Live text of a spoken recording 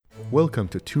Welcome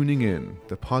to Tuning In,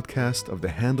 the podcast of the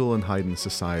Handel and Haydn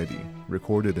Society,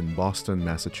 recorded in Boston,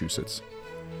 Massachusetts.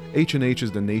 H&H is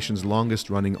the nation's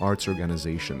longest-running arts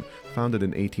organization, founded in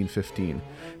 1815,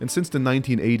 and since the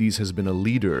 1980s has been a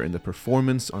leader in the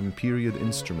performance on period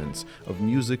instruments of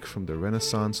music from the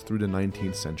Renaissance through the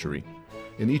 19th century.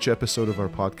 In each episode of our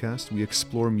podcast, we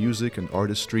explore music and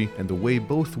artistry and the way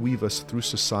both weave us through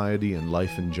society and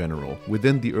life in general,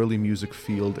 within the early music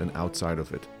field and outside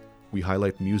of it. We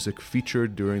highlight music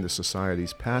featured during the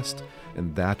Society's past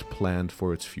and that planned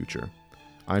for its future.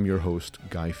 I'm your host,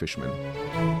 Guy Fishman.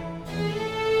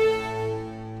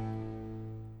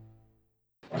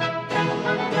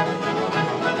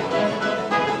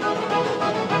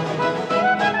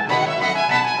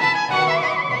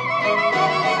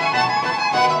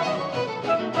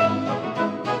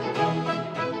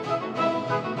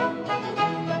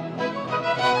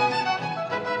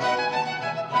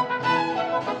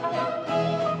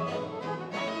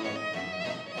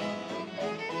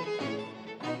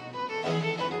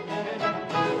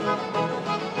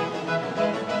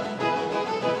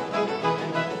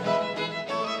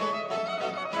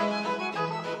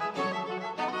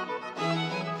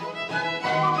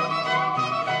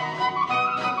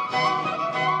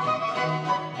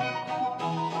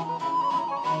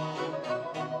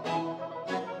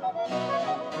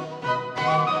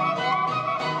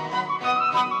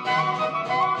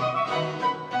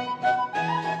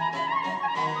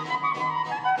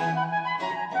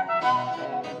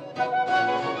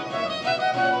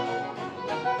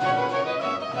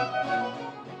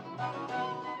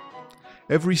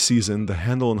 Every season, the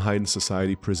Handel and Haydn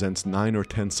Society presents 9 or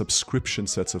 10 subscription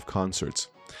sets of concerts.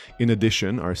 In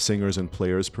addition, our singers and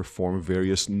players perform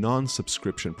various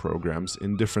non-subscription programs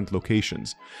in different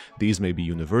locations. These may be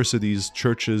universities,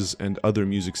 churches, and other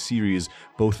music series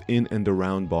both in and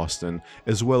around Boston,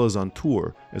 as well as on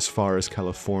tour as far as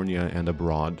California and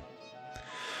abroad.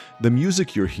 The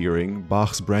music you're hearing,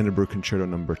 Bach's Brandenburg Concerto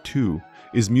No. 2,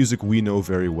 is music we know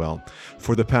very well.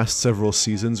 For the past several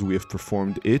seasons, we have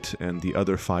performed it and the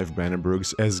other 5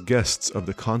 Brandenburgs as guests of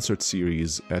the concert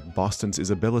series at Boston's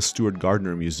Isabella Stewart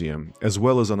Gardner Museum, as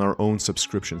well as on our own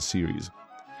subscription series.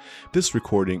 This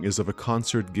recording is of a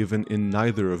concert given in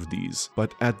neither of these,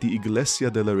 but at the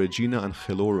Iglesia de la Regina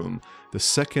Angelorum, the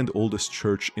second oldest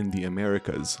church in the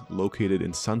Americas, located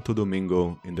in Santo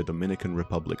Domingo in the Dominican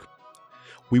Republic.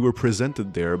 We were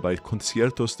presented there by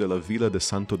Conciertos de la Villa de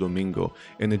Santo Domingo,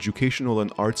 an educational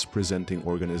and arts presenting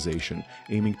organization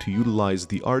aiming to utilize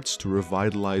the arts to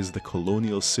revitalize the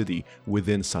colonial city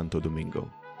within Santo Domingo.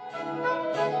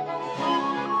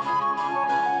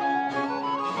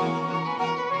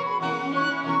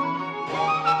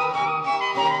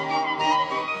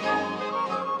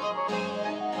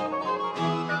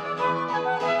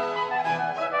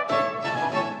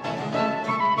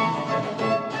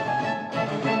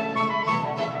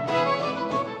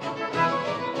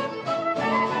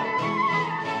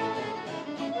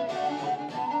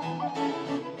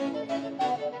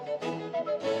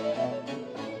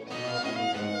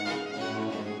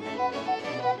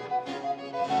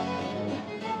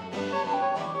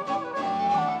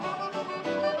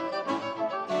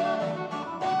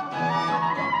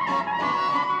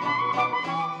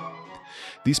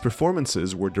 These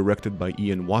performances were directed by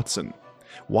Ian Watson.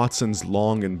 Watson's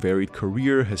long and varied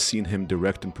career has seen him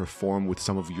direct and perform with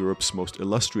some of Europe's most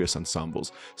illustrious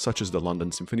ensembles, such as the London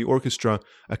Symphony Orchestra,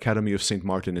 Academy of St.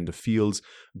 Martin in the Fields,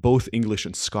 both English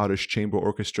and Scottish chamber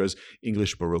orchestras,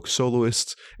 English Baroque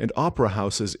soloists, and opera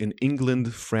houses in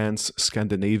England, France,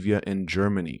 Scandinavia, and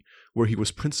Germany, where he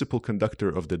was principal conductor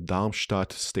of the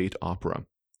Darmstadt State Opera.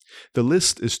 The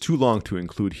list is too long to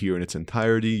include here in its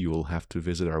entirety. You will have to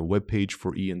visit our webpage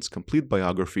for Ian's complete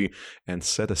biography and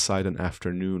set aside an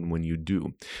afternoon when you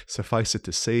do. Suffice it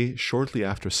to say, shortly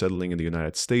after settling in the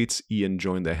United States, Ian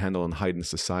joined the Handel and Haydn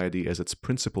Society as its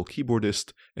principal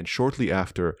keyboardist and shortly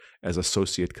after as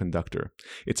associate conductor.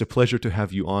 It's a pleasure to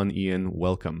have you on, Ian.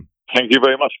 Welcome. Thank you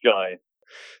very much, Guy.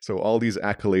 So all these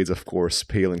accolades, of course,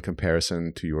 pale in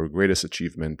comparison to your greatest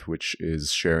achievement, which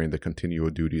is sharing the continual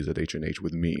duties at H&H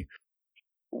with me.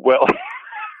 Well,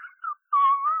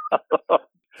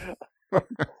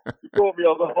 you caught me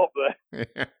on the hop there.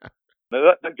 Yeah.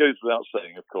 No, that goes without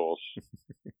saying, of course.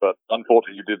 But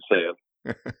unfortunately, you did say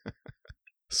it.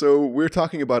 So we're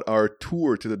talking about our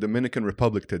tour to the Dominican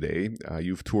Republic today.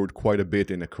 You've toured quite a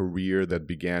bit in a career that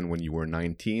began when you were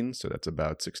 19, so that's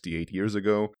about 68 years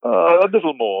ago. A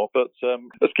little more, but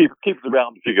let's keep it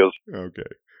around figures. Okay.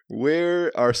 Where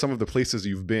are some of the places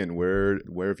you've been? Where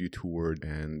have you toured,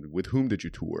 and with whom did you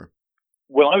tour?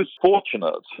 Well, I was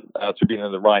fortunate to be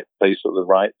in the right place at the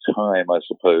right time, I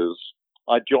suppose.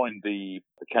 I joined the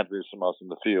Academy of St. Martin in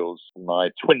the Fields in my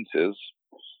 20s,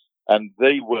 and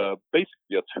they were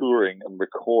basically a touring and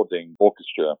recording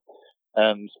orchestra,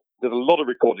 and did a lot of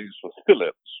recordings for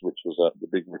Philips, which was the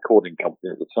big recording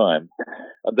company at the time,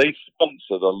 and they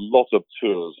sponsored a lot of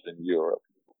tours in Europe.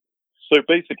 So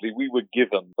basically, we were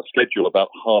given a schedule about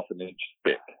half an inch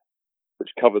thick, which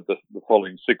covered the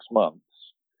following 6 months.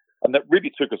 And that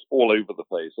really took us all over the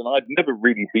place. And I'd never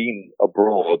really been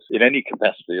abroad in any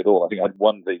capacity at all. I think I'd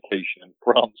one vacation in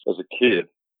France as a kid.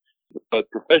 But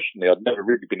professionally, I'd never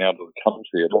really been out of the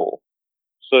country at all.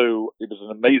 So it was an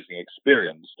amazing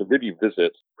experience to really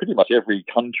visit pretty much every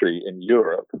country in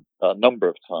Europe a number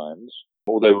of times.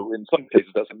 Although in some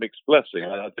cases that's a mixed blessing.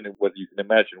 I don't know whether you can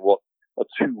imagine what a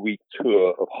 2-week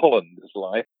tour of Holland is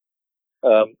like.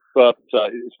 But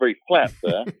it's very flat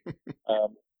there.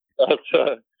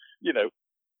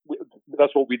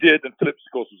 That's what we did. And Philips,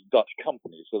 of course, was a Dutch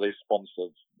company, so they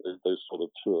sponsored those sort of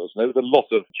tours. And there was a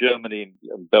lot of Germany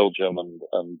and Belgium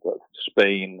and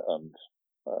Spain and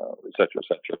et cetera, et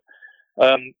cetera.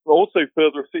 Also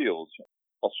further afield,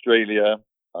 Australia.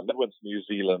 I never went to New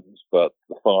Zealand, but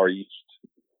the Far East,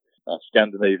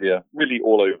 Scandinavia, really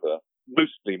all over.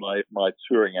 Mostly my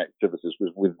touring activities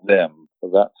was with them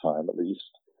at that time, at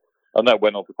least. And that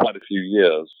went on for quite a few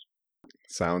years.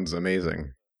 Sounds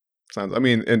amazing.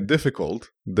 And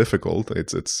difficult.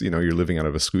 It's you're living out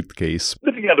of a suitcase.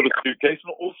 Living out of a suitcase,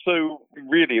 and also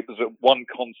really it was at one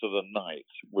concert a night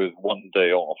with 1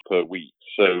 day off per week.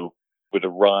 So we'd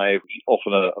arrive,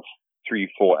 often a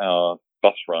 3-4 hour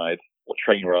bus ride or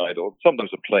train ride, or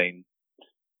sometimes a plane,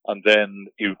 and then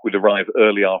you would arrive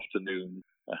early afternoon,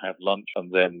 have lunch,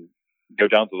 and then go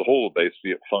down to the hall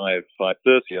basically at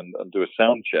 5:30 and do a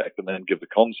sound check, and then give the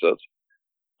concert.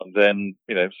 And then,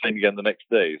 same again the next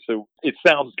day. So it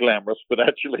sounds glamorous, but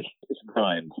actually it's a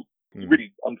grind.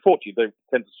 Really, unfortunately,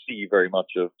 they tend to see very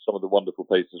much of some of the wonderful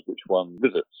places which one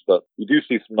visits. But you do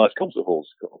see some nice concert halls,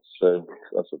 of course. So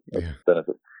that's a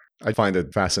benefit. I find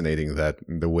it fascinating that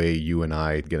the way you and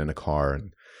I get in a car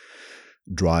and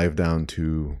drive down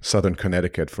to southern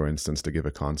Connecticut, for instance, to give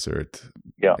a concert.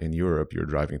 Yeah. In Europe, you're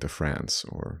driving to France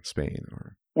or Spain.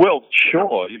 Well,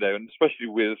 sure, and especially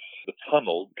with the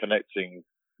tunnel connecting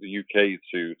the UK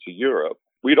to Europe.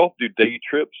 We'd often do day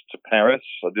trips to Paris.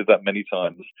 I did that many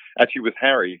times. Actually, with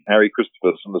Harry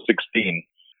Christophers from the 16,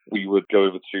 we would go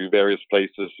over to various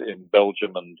places in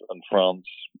Belgium and France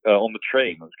on the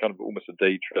train. It was kind of almost a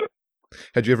day trip.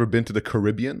 Had you ever been to the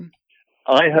Caribbean?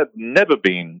 I had never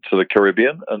been to the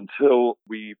Caribbean until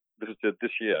we visited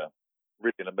this year.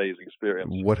 Really an amazing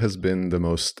experience. What has been the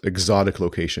most exotic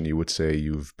location you would say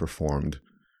you've performed?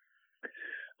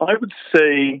 I would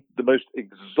say the most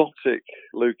exotic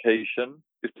location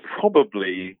is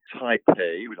probably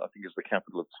Taipei, which I think is the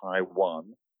capital of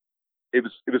Taiwan. It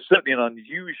was certainly an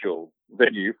unusual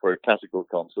venue for a classical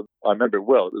concert. I remember it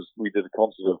well. We did a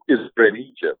concert of Israel,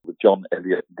 Egypt with John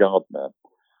Elliott Gardner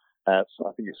at,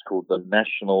 I think it's called the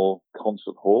National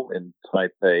Concert Hall in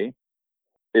Taipei.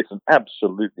 It's an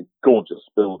absolutely gorgeous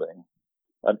building.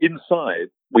 And inside,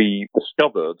 we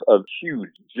discovered a huge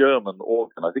German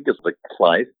organ, I think it's the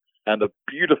Kleist, and a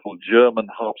beautiful German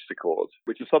harpsichord,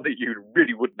 which is something you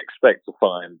really wouldn't expect to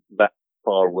find that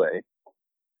far away.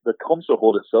 The concert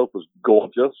hall itself was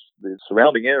gorgeous. The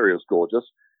surrounding area was gorgeous.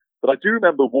 But I do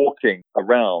remember walking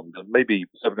around, maybe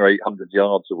 700 or 800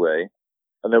 yards away,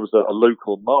 and there was a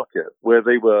local market where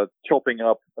they were chopping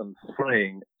up and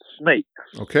frying snakes.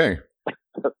 Okay.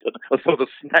 A sort of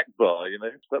snack bar,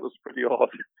 That was pretty odd.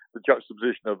 The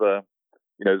juxtaposition of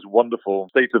this wonderful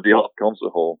state-of-the-art concert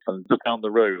hall, and just down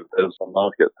the road there's a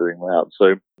market doing that.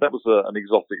 So that was an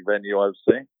exotic venue, I would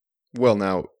say. Well,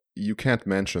 now, you can't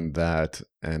mention that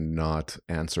and not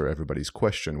answer everybody's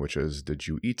question, which is, did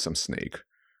you eat some snake?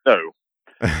 No.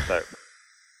 Okay.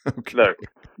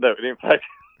 No. And in fact,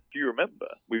 do you remember,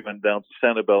 we went down to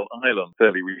Sanibel Island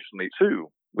fairly recently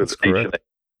too. That's correct.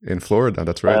 In Florida,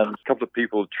 that's right. And a couple of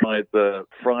people tried the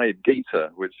fried gator,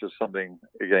 which is something,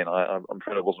 again, I'm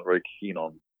afraid I wasn't very keen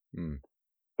on.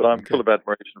 But I'm full of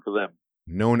admiration for them.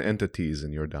 Known entities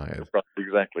in your diet. Right,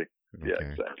 exactly. Okay. Yeah,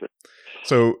 exactly.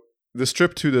 So this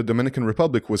trip to the Dominican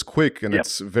Republic was quick, and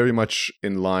it's very much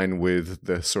in line with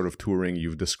the sort of touring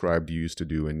you've described you used to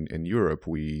do in Europe.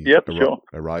 We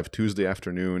arrived Tuesday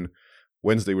afternoon.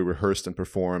 Wednesday, we rehearsed and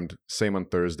performed. Same on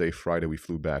Thursday. Friday, we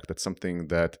flew back. That's something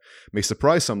that may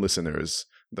surprise some listeners,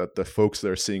 that the folks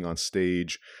they're seeing on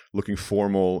stage, looking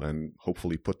formal and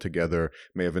hopefully put together,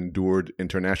 may have endured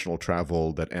international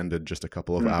travel that ended just a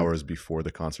couple of hours before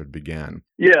the concert began.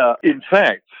 Yeah, in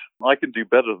fact, I can do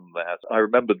better than that. I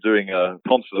remember doing a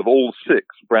concert of all 6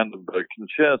 Brandenburg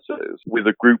concertos with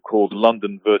a group called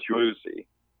London Virtuosi.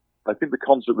 I think the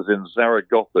concert was in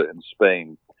Zaragoza in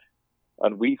Spain.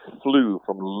 And we flew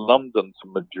from London to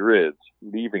Madrid,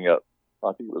 leaving at,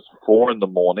 I think it was 4 a.m.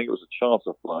 It was a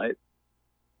charter flight.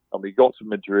 And we got to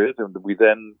Madrid, and we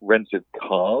then rented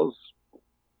cars,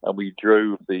 and we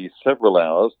drove the several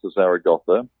hours to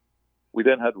Zaragoza. We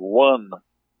then had one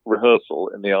rehearsal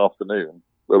in the afternoon,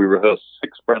 where we rehearsed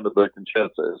 6 Brandenburg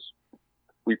concertos.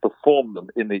 We performed them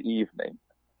in the evening,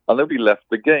 and then we left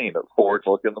again at 4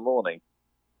 o'clock in the morning,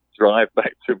 drive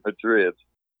back to Madrid,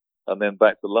 and then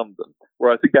back to London,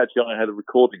 where I think actually I had a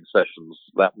recording sessions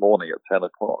that morning at 10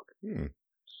 o'clock.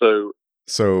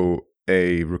 So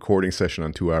a recording session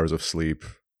on 2 hours of sleep,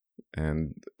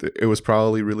 and it was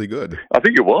probably really good. I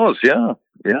think it was, yeah.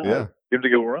 Seemed to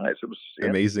go all right. It was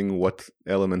amazing what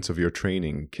elements of your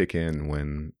training kick in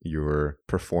when you're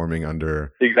performing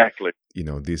under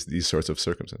these sorts of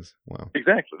circumstances. Wow.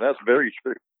 Exactly. That's very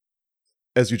true.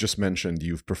 As you just mentioned,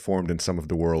 you've performed in some of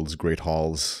the world's great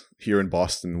halls. Here in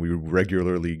Boston, we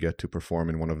regularly get to perform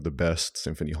in one of the best,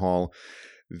 Symphony Hall.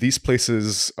 These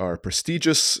places are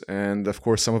prestigious, and of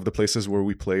course, some of the places where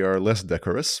we play are less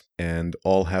decorous and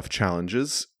all have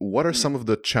challenges. What are some of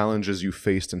the challenges you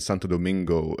faced in Santo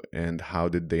Domingo, and how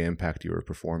did they impact your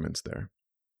performance there?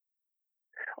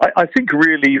 I think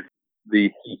really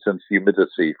the heat and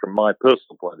humidity, from my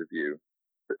personal point of view,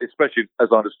 especially as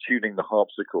I was tuning the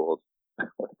harpsichord,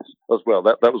 as well.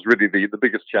 That was really the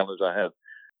biggest challenge I had.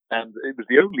 And it was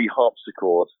the only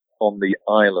harpsichord on the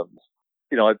island.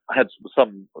 I had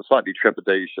some slightly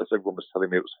trepidation. Everyone was telling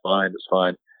me it was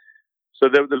fine. So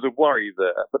there was a worry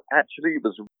there. But actually, it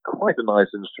was quite a nice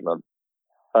instrument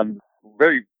and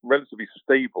very relatively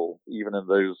stable, even in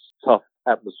those tough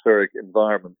atmospheric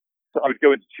environments. So I would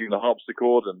go in to tune the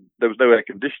harpsichord, and there was no air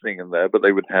conditioning in there, but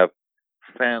they would have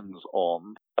fans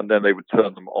on, and then they would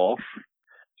turn them off.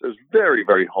 It was very,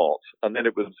 very hot. And then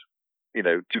it was,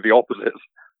 do the opposite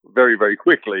very, very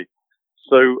quickly.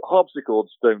 So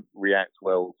harpsichords don't react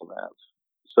well to that.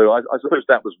 So I suppose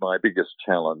that was my biggest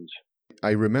challenge.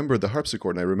 I remember the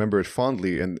harpsichord, and I remember it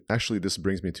fondly. And actually, this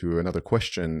brings me to another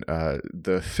question.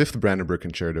 The 5th Brandenburg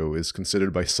Concerto is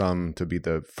considered by some to be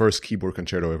the first keyboard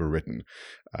concerto ever written.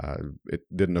 It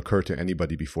didn't occur to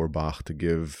anybody before Bach to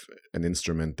give an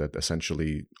instrument that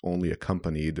essentially only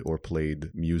accompanied or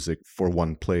played music for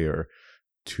one player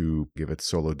to give it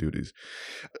solo duties.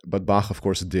 But Bach, of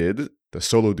course, did. The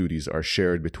solo duties are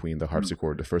shared between the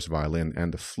harpsichord, the first violin,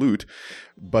 and the flute,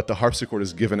 but the harpsichord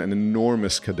is given an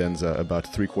enormous cadenza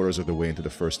about 3/4 of the way into the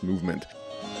first movement.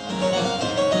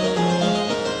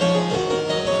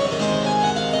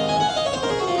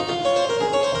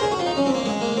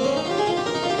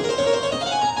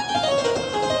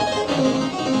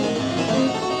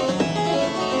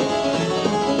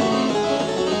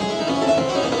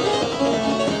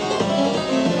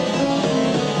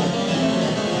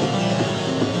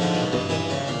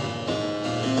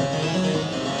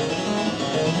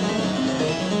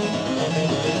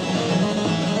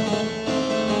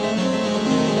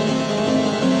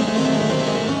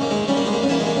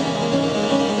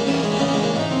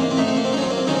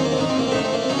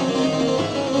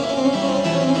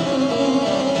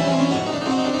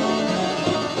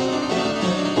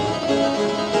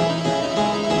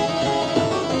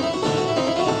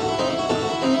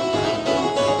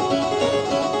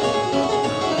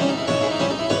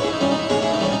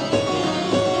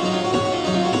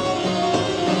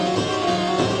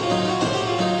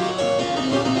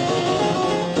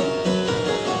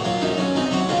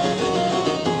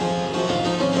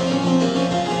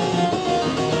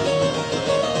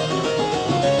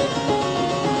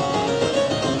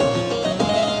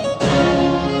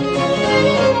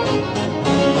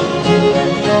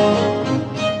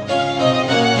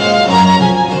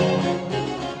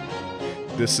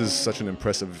 This is such an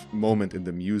impressive moment in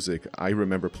the music. I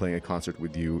remember playing a concert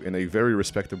with you in a very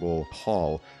respectable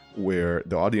hall where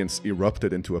the audience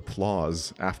erupted into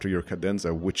applause after your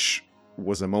cadenza, which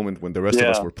was a moment when the rest of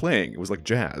us were playing. It was like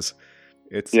jazz.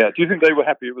 Do you think they were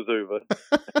happy it was over?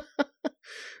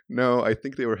 No, I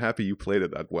think they were happy you played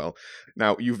it that well.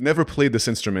 Now, you've never played this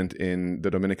instrument in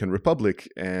the Dominican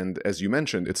Republic, and as you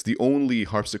mentioned, it's the only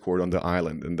harpsichord on the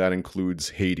island, and that includes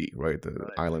Haiti, right?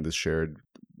 The island is shared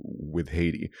with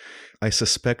Haiti. I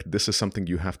suspect this is something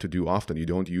you have to do often. You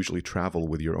don't usually travel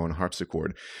with your own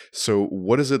harpsichord. So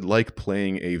what is it like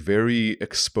playing a very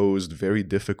exposed, very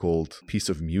difficult piece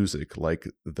of music like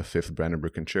the Fifth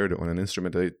Brandenburg Concerto on an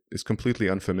instrument that is completely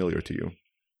unfamiliar to you?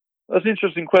 That's an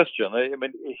interesting question. I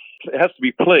mean, it has to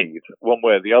be played one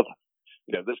way or the other.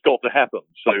 That's got to happen.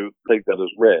 So take that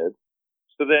as read.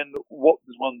 So then what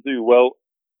does one do? Well,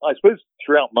 I suppose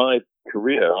throughout my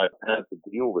career, I've had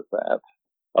to deal with that.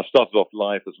 I started off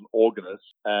life as an organist,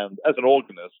 and as an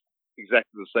organist,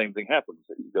 exactly the same thing happens.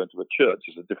 If you go into a church,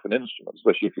 it's a different instrument,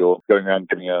 especially if you're going around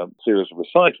giving a series of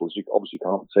recitals. You obviously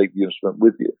can't take the instrument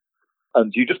with you.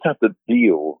 And you just have to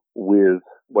deal with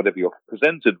whatever you're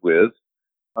presented with.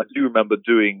 I do remember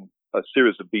doing a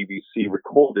series of BBC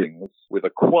recordings with a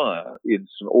choir in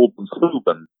St Albans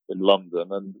Kilburn in London,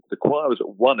 and the choir was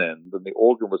at one end and the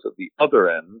organ was at the other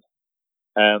end,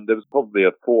 and there was probably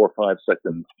a 4 or 5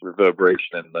 second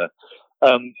reverberation in there.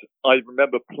 And I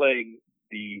remember playing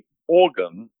the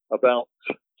organ about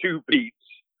 2 beats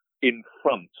in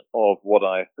front of what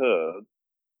I heard,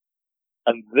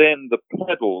 and then the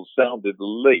pedals sounded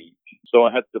late, so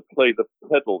I had to play the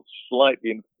pedals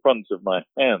slightly in front of my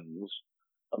hands,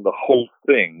 and the whole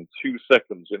thing 2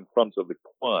 seconds in front of the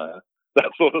choir,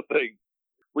 that sort of thing.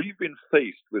 When you've been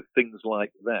faced with things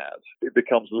like that, it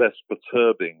becomes less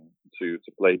perturbing to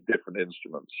play different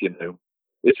instruments,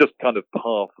 It's just kind of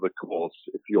par for the course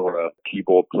if you're a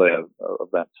keyboard player of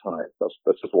that type.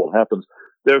 That's just what happens.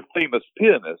 There are famous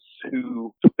pianists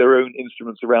who took their own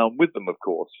instruments around with them, of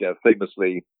course.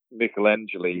 Famously,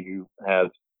 Michelangelo, who had,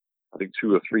 I think,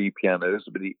 2 or 3 pianos,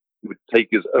 but he would take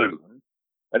his own.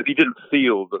 And if he didn't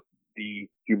feel that the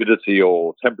humidity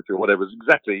or temperature or whatever was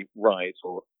exactly right,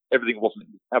 or everything wasn't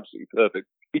absolutely perfect,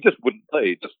 he just wouldn't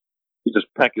play. He'd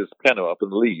just pack his piano up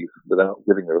and leave without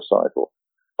giving a recital.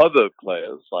 Other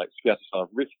players, like Sviatoslav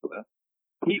Richter,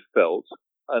 he felt,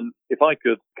 and if I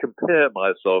could compare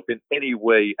myself in any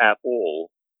way at all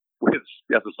with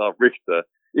Sviatoslav Richter,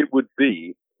 it would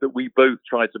be that we both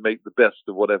try to make the best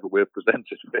of whatever we're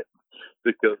presented with,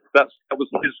 because that was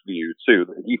his view too.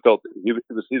 That he felt that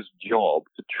it was his job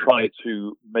to try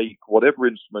to make whatever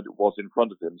instrument it was in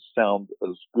front of him sound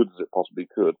as good as it possibly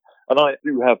could. And I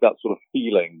do have that sort of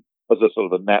feeling as a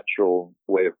sort of a natural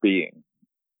way of being.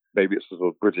 Maybe it's sort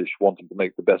of British wanting to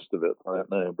make the best of it. I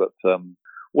don't know, but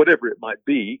whatever it might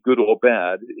be, good or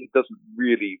bad, it doesn't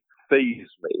really faze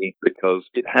me because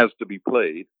it has to be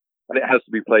played. And it has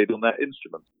to be played on that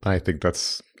instrument. I think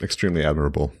that's extremely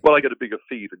admirable. Well, I get a bigger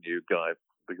fee than you, Guy,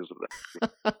 because of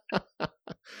that.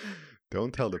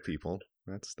 Don't tell the people.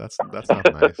 That's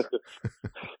not nice.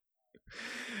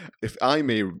 If I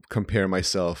may compare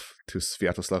myself to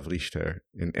Sviatoslav Richter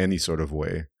in any sort of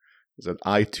way, is that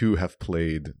I too have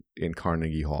played in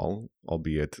Carnegie Hall,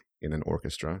 albeit in an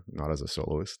orchestra, not as a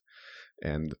soloist,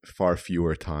 and far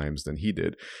fewer times than he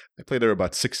did. I played there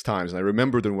about 6 times, and I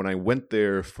remember that when I went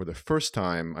there for the first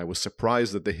time, I was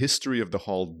surprised that the history of the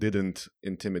hall didn't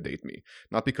intimidate me.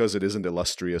 Not because it isn't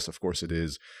illustrious, of course it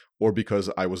is, or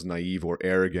because I was naive or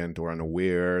arrogant or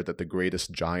unaware that the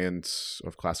greatest giants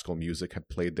of classical music had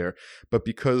played there, but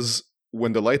because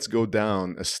when the lights go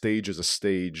down, a stage is a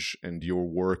stage, and your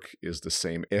work is the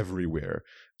same everywhere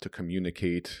to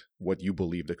communicate what you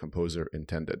believe the composer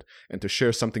intended and to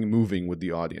share something moving with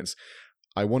the audience.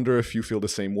 I wonder if you feel the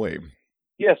same way.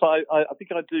 Yes, I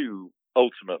think I do,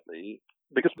 ultimately,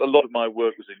 because a lot of my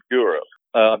work was in Europe.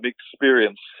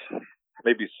 Experience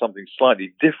maybe something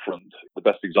slightly different. The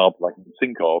best example I can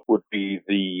think of would be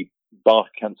the Bach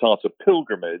cantata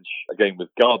Pilgrimage, again with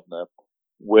Gardner,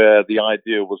 where the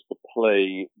idea was to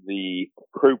play the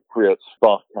appropriate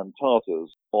Bach cantatas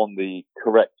on the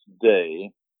correct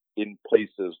day in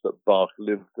places that Bach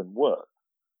lived and worked.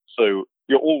 So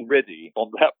you're already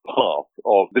on that path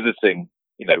of visiting,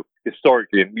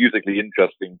 historically and musically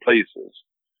interesting places.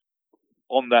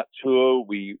 On that tour,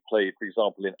 we played, for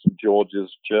example, in St.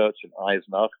 George's Church in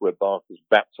Eisenach, where Bach was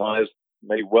baptized.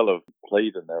 May well have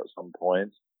played in there at some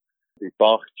point. The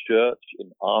Bach Church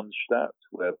in Arnstadt,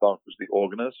 where Bach was the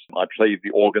organist. I played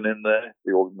the organ in there,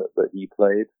 the organ that he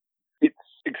played. It's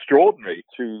extraordinary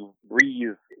to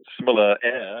breathe similar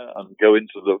air and go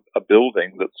into a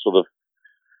building that's sort of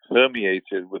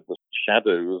permeated with the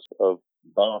shadows of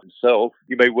Bach himself.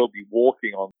 You may well be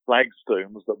walking on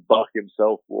flagstones that Bach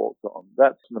himself walked on.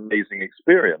 That's an amazing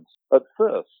experience at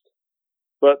first.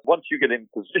 But once you get in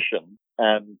position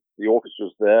and the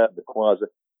orchestra's there, the choir's there,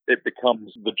 it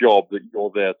becomes the job that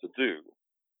you're there to do.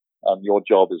 And your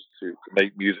job is to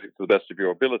make music to the best of your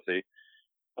ability.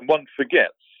 And one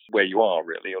forgets where you are,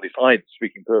 really. Or at least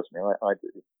speaking personally, I do.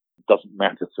 It doesn't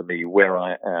matter to me where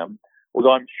I am.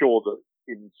 Although I'm sure that,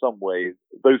 in some ways,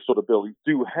 those sort of buildings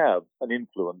do have an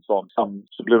influence on some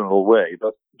subliminal way.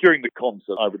 But during the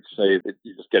concert, I would say that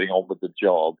you're just getting on with the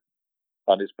job.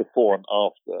 And it's before and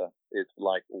after. It's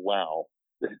like, wow,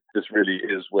 this really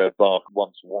is where Bach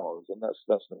once was. And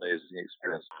that's an amazing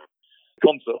experience. The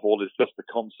concert hall is just a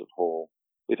concert hall.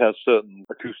 It has certain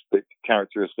acoustic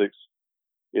characteristics.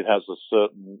 It has a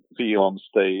certain feel on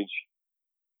stage.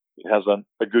 It has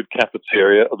a good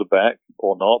cafeteria at the back,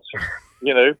 or not.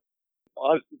 You know,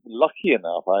 I was lucky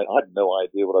enough. I had no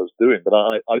idea what I was doing, but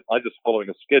I just following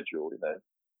a schedule, you know.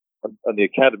 And the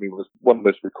Academy was one of the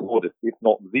most recorded, if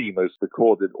not the most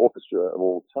recorded orchestra of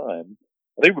all time.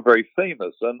 And they were very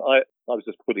famous, and I was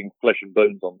just putting flesh and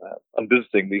bones on that and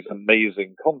visiting these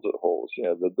amazing concert halls, you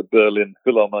know, the Berlin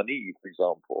Philharmonie, for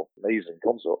example, amazing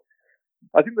concert.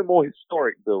 I think the more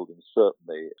historic buildings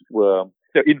certainly were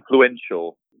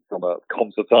influential from a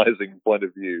concertizing point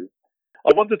of view.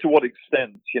 I wonder to what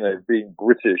extent, you know, being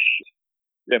British,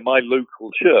 you know, my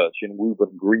local church in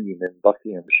Woburn Green in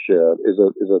Buckinghamshire is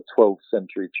a 12th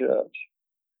century church.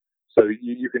 So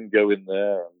you can go in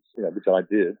there, and, you know, which I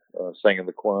did, sang in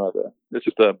the choir there. It's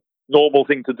just a normal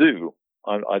thing to do.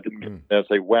 I didn't get there and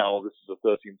say, wow, this is a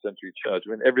 13th century church. I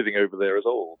mean, everything over there is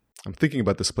old. I'm thinking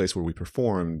about this place where we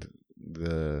performed,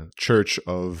 the Church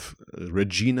of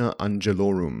Regina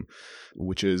Angelorum,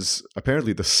 which is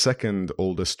apparently the second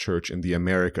oldest church in the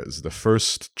Americas. The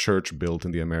first church built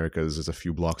in the Americas is a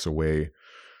few blocks away,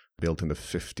 built in the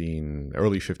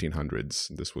early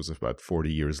 1500s. This was about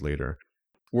 40 years later.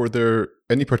 Were there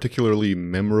any particularly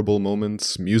memorable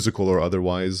moments, musical or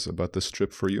otherwise, about this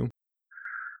trip for you?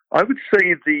 I would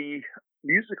say the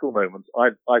musical moments,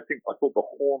 I thought the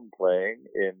horn playing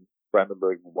in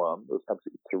Brandenburg 1 was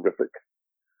absolutely terrific.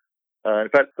 In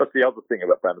fact, that's the other thing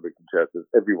about Brandenburg concertos.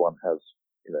 Everyone has,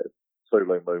 you know,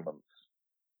 solo moments,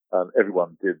 and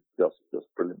everyone did just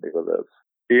brilliantly with it.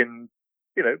 In,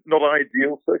 you know, not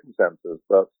ideal circumstances,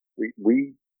 but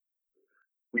we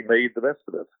made the best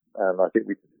of it, and I think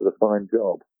we did a fine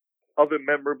job. Other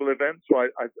memorable events, I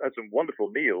had some wonderful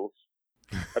meals.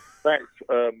 In fact,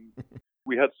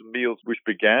 we had some meals which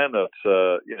began at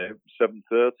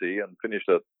 7:30 and finished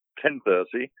at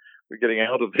 10:30. We're getting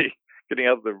out of the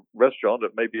restaurant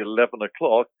at maybe 11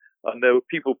 o'clock, and there were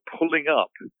people pulling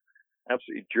up,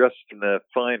 absolutely dressed in their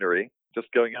finery,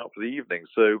 just going out for the evening.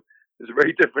 So there's a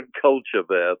very different culture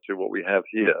there to what we have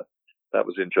here. That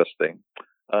was interesting.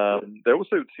 There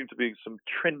also seemed to be some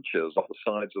trenches on the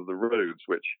sides of the roads,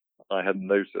 which I hadn't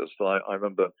noticed. I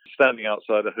remember standing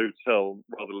outside a hotel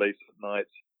rather late at night,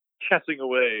 chatting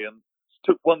away, and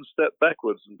took one step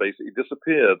backwards and basically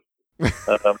disappeared.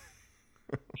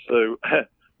 So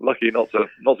lucky not to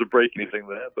break anything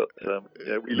there, but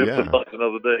we lived to fight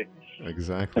another day.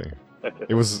 Exactly.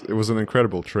 It was an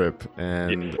incredible trip,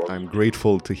 and I'm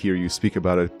grateful to hear you speak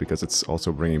about it, because it's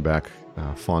also bringing back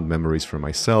fond memories for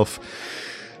myself.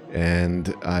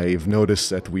 And I've noticed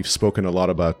that we've spoken a lot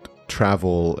about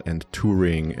travel and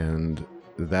touring and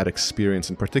that experience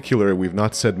in particular. We've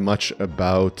not said much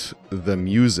about the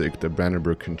music, the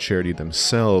Brandenburg Concerti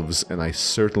themselves, and I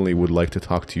certainly would like to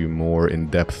talk to you more in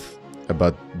depth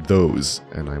about those,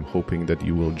 and I'm hoping that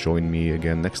you will join me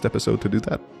again next episode to do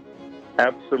that.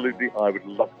 Absolutely, I would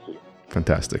love to.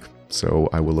 Fantastic. So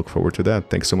I will look forward to that.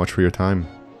 Thanks so much for your time.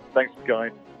 Thanks,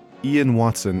 Guy. Ian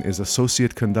Watson is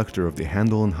Associate Conductor of the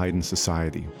Handel and Haydn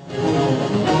Society.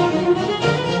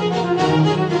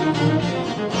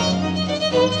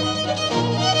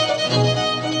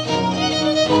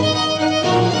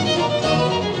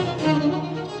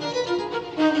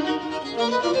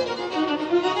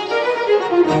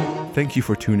 Thank you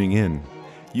for tuning in.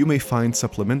 You may find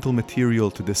supplemental material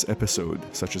to this episode,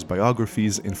 such as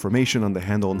biographies, information on the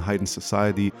Handel and Haydn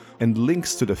Society, and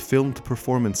links to the filmed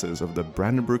performances of the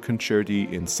Brandenburg Concerti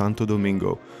in Santo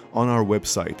Domingo on our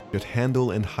website at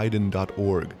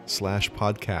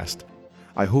handelandhaydn.org/podcast.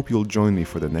 I hope you'll join me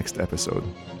for the next episode.